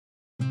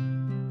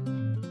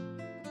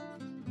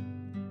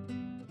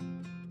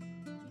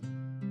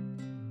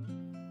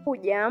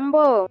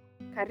Hujambo,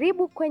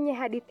 karibu kwenye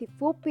hadithi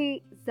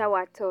fupi za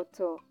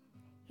watoto.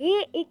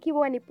 Hii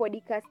ikiwa ni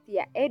podcast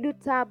ya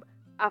EduTab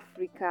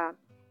Africa.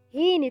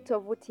 Hii ni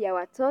tovuti ya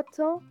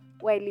watoto,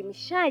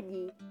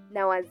 waelimishaji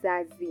na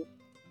wazazi.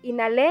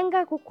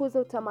 Inalenga kukuza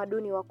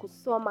utamaduni wa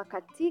kusoma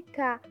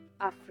katika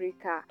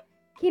Afrika.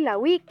 Kila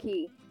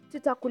wiki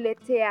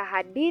tutakuletea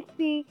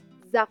hadithi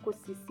za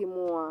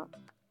kusisimua.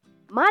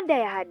 Mada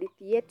ya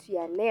hadithi yetu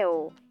ya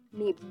leo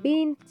ni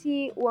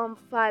Binti wa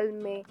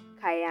Mfalme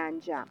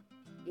Kayanja,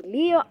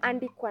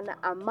 iliyoandikwa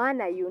na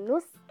Amana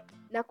Yunus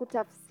na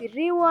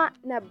kutafsiriwa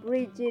na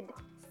Bridget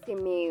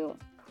Simiyu.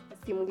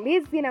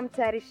 Msimulizi na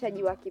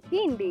mtayarishaji wa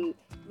kipindi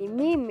ni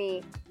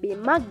mimi, Bi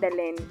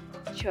Magdalene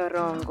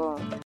Chorongo.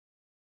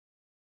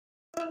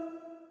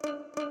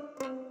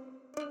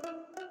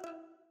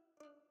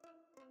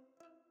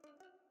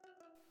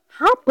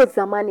 Hapo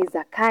zamani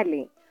za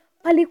kale,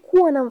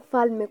 palikuwa na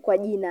mfalme kwa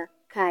jina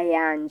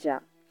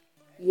Kayanja.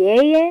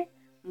 Yeye,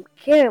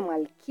 mkewe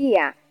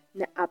Malkia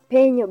na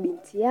Apenyo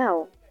binti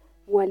yao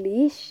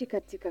waliishi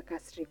katika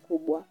kasri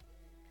kubwa.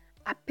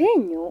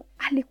 Apenyo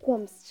alikuwa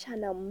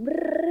msichana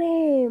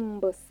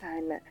mrembo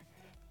sana.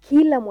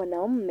 Kila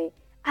mwanamume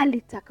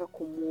alitaka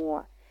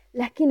kumuoa,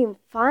 lakini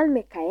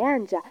mfalme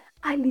Kayanja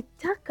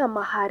alitaka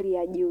mahari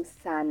ya juu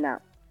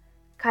sana.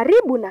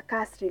 Karibu na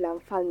kasri la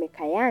mfalme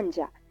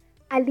Kayanja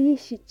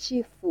aliishi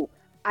chifu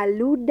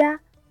Aluda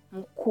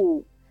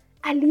mkuu.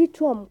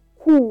 Aliitwa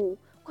mkuu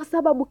kwa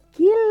sababu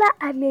kila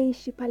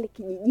aliyeishi pale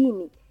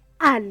kijijini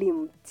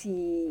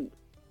alimtii.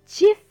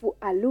 Chifu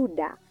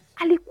Aluda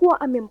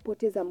alikuwa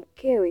amempoteza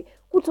mkewe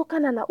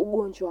kutokana na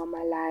ugonjwa wa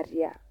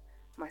malaria.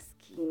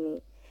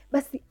 Maskini,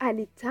 basi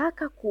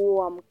alitaka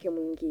kuoa mke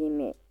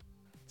mwingine.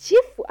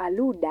 Chifu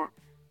Aluda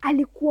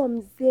alikuwa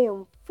mzee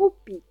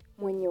mfupi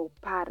mwenye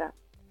upara.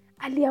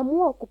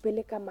 Aliamua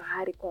kupeleka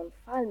mahari kwa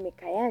mfalme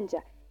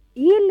Kayanja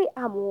ili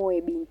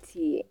amuoe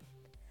bintiye.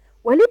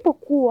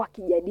 Walipokuwa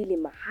wakijadili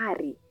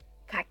mahari,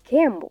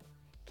 Kakembo,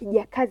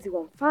 kijakazi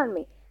wa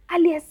mfalme,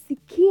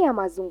 aliyasikia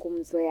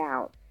mazungumzo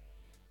yao.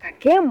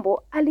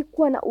 Kakembo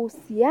alikuwa na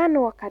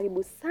uhusiano wa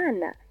karibu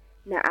sana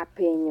na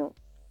Apenyo.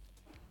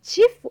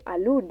 Chifu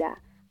Aluda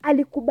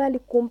alikubali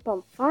kumpa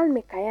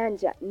mfalme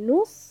Kayanja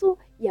nusu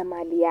ya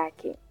mali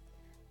yake.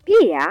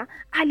 Pia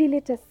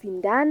alileta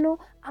sindano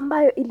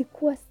ambayo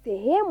ilikuwa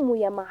sehemu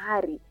ya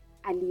mahari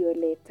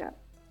aliyoleta.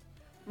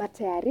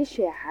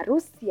 Matayarisho ya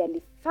harusi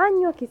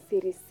yalifanywa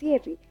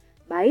kisirisiri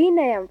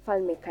baina ya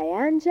mfalme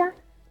Kayanja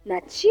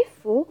na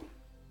chifu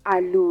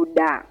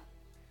Aluda.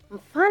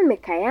 Mfalme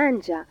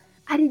Kayanja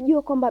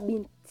alijua kwamba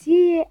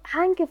bintiye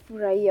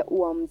hangefurahia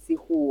uamuzi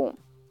huo.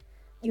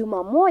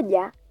 Juma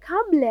moja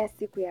kabla ya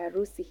siku ya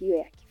harusi hiyo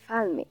ya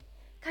kifalme,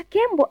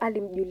 Kakembo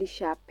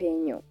alimjulisha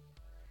Apenyo,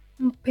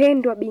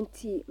 "Mpendwa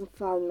binti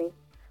mfalme,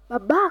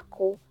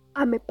 babako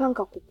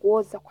amepanga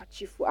kukuoza kwa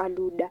chifu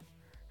Aluda.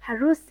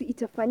 Harusi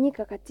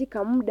itafanyika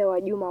katika muda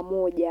wa juma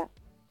moja."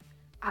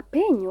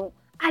 Apenyo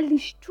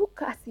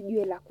alishtuka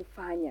asijue la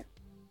kufanya.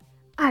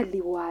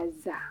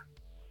 Aliwaza,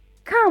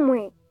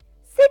 "Kamwe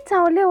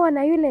sitaolewa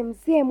na yule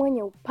mzee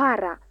mwenye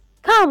upara.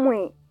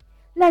 Kamwe.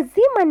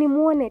 Lazima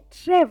nimuone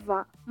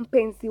Trevor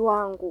mpenzi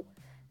wangu.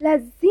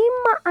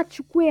 Lazima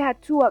achukue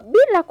hatua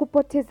bila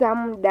kupoteza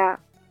muda."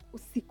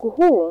 Usiku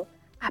huo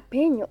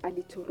Apenyo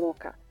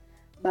alitoroka.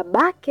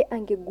 Babake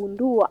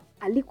angegundua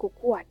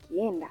alikokuwa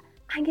akienda,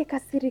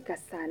 angekasirika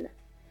sana.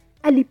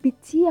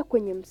 Alipitia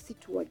kwenye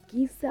msitu wa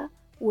giza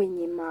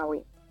wenye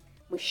mawe.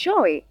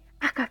 Mwishowe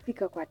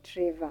akafika kwa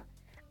Trevor.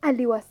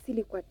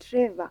 Aliwasili kwa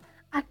Trevor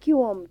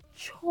akiwa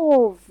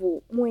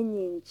mchovu,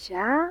 mwenye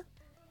njaa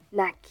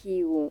na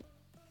kiu.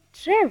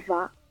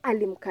 Trevor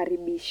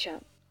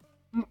alimkaribisha.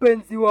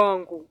 "Mpenzi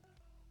wangu,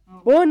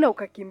 mbona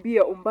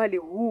ukakimbia umbali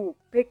huu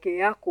peke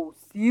yako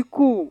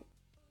usiku?"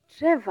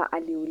 Trevor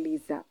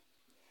aliuliza.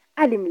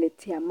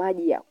 Alimletea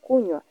maji ya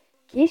kunywa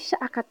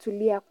kisha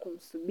akatulia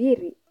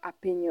kumsubiri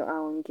Apenyo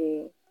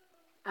aongee.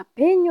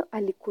 Apenyo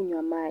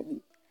alikunywa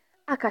maji,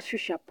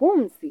 akashusha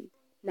pumzi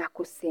na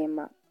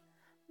kusema,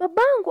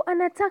 "Babangu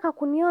anataka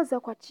kunioza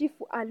kwa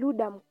chifu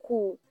Aluda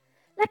mkuu,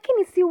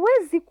 lakini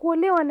siwezi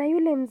kuolewa na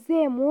yule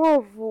mzee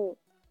mwovu.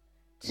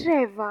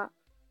 Trevor,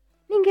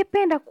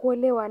 ningependa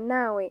kuolewa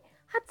nawe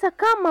hata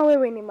kama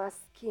wewe ni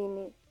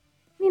maskini.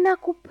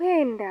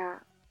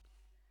 Ninakupenda."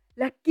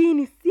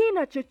 "Lakini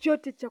sina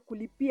chochote cha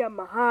kulipia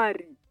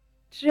mahari,"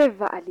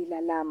 Trevor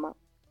alilalama.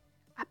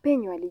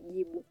 Apenyo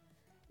alijibu,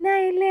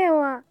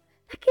 "Naelewa,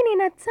 lakini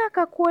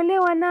nataka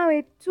kuolewa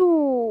nawe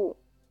tu."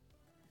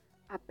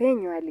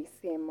 Apenyo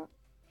alisema,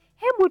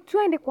 "Hebu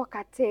twende kwa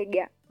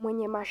Katega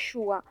mwenye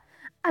mashua,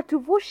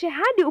 atuvushe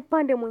hadi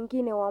upande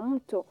mwingine wa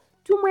mto,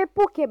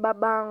 tumwepuke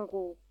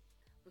babangu."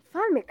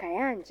 Mfalme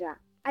Kayanja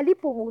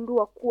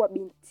alipogundua kuwa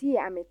bintiye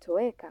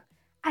ametoweka,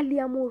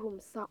 aliamuru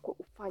msako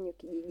ufanywe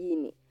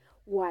kijijini.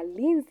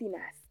 Walinzi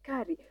na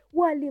askari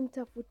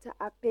walimtafuta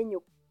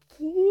Apenyo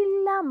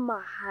kila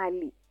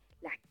mahali,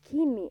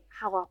 lakini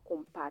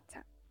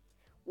hawakumpata.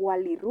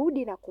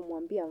 Walirudi na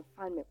kumwambia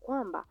mfalme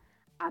kwamba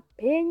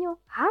Apenyo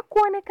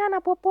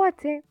hakuonekana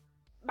popote.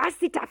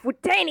 basi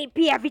tafuteni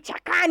pia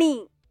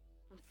vichakani,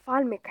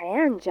 Mfalme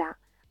Kayanja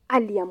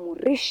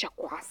aliamurisha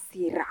kwa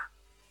hasira.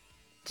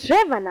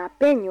 Trevor na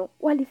Apenyo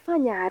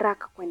walifanya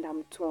haraka kwenda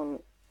mtoni.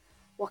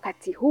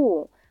 Wakati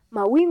huo,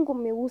 mawingu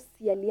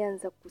meusi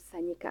yalianza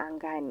kukusanyika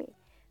angani.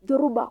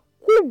 Dhoruba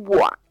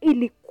kubwa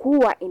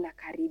ilikuwa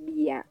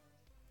inakaribia.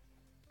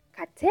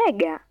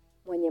 Katega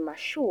mwenye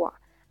mashua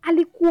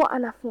alikuwa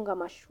anafunga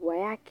mashua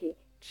yake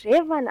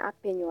Trevor na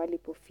Apenyo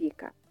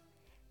walipofika.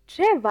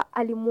 Trevor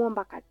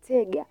alimuomba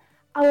Katega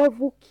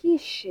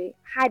awavukishe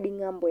hadi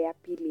ng'ambo ya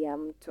pili ya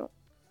mto.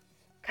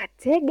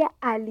 Katega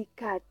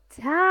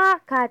alikataa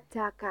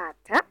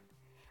kata.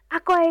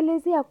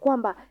 Akawaelezea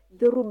kwamba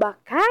dhoruba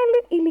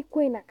kali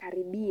ilikuwa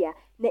inakaribia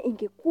na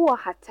ingekuwa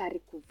hatari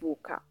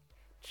kuvuka.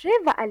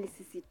 Trevor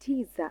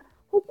alisisitiza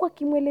huku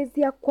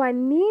akimwelezea kwa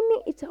nini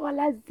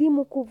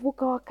itawalazimu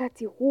kuvuka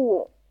wakati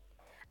huo.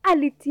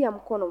 Alitia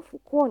mkono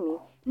mfukoni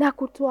na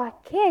kutoa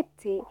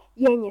kete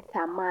yenye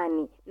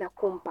thamani na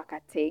kumpa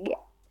Katega.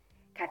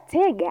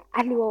 Katega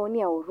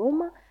aliwaonea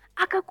huruma,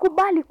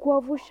 akakubali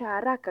kuwavusha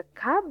haraka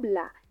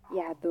kabla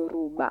ya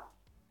dhoruba.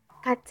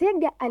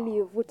 Katega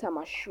alivuta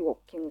mashua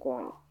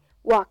ukingoni,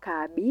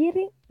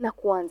 wakaabiri na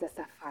kuanza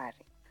safari.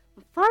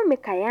 Mfalme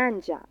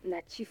Kayanja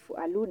na Chifu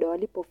Aluda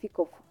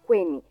walipofika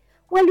ufukweni,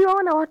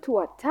 waliona watu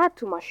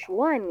watatu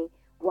mashuani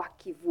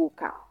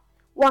wakivuka.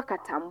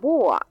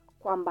 Wakatambua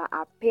kwamba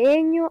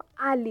Apenyo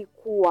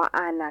alikuwa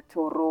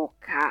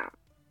anatoroka.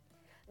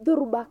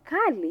 Dhoruba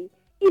kali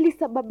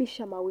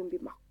ilisababisha mawimbi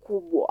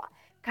makubwa.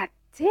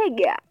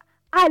 Katega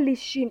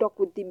alishindwa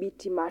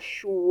kudhibiti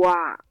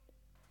mashua.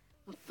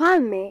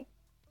 Mfalme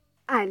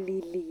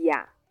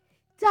alilia,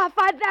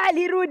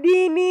 "Tafadhali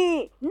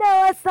rudini, na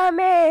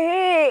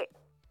wasamehe."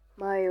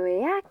 Mayowe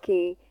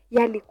yake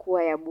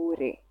yalikuwa ya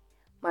bure.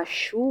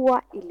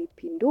 Mashua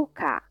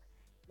ilipinduka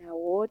na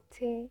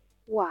wote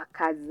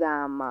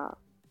wakazama.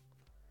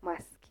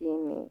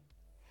 Maskini.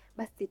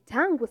 Basi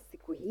tangu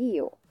siku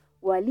hiyo,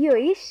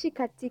 walioishi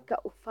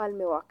katika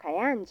ufalme wa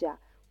Kayanja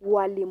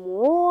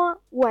walimuoa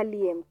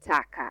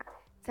waliyemtaka,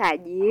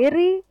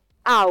 tajiri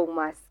au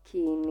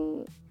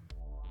maskini.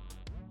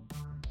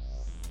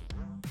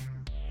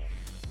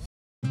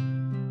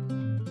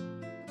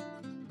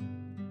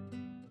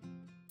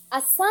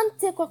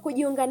 Asante kwa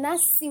kujiunga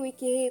nasi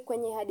wiki hii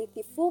kwenye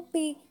hadithi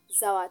fupi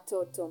za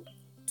watoto.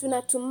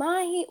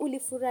 Tunatumai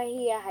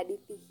ulifurahia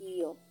hadithi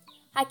hiyo.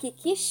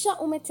 Hakikisha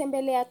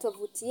umetembelea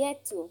tovuti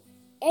yetu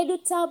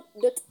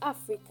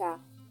edutab.africa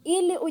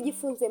ili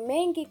ujifunze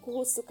mengi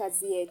kuhusu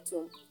kazi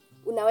yetu.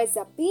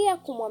 Unaweza pia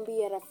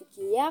kumwambia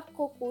rafiki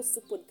yako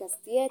kuhusu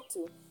podcast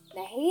yetu,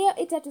 na hiyo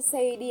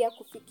itatusaidia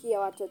kufikia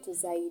watoto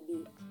zaidi.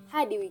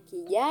 Hadi wiki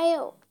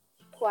ijayo,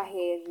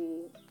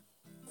 kwaheri.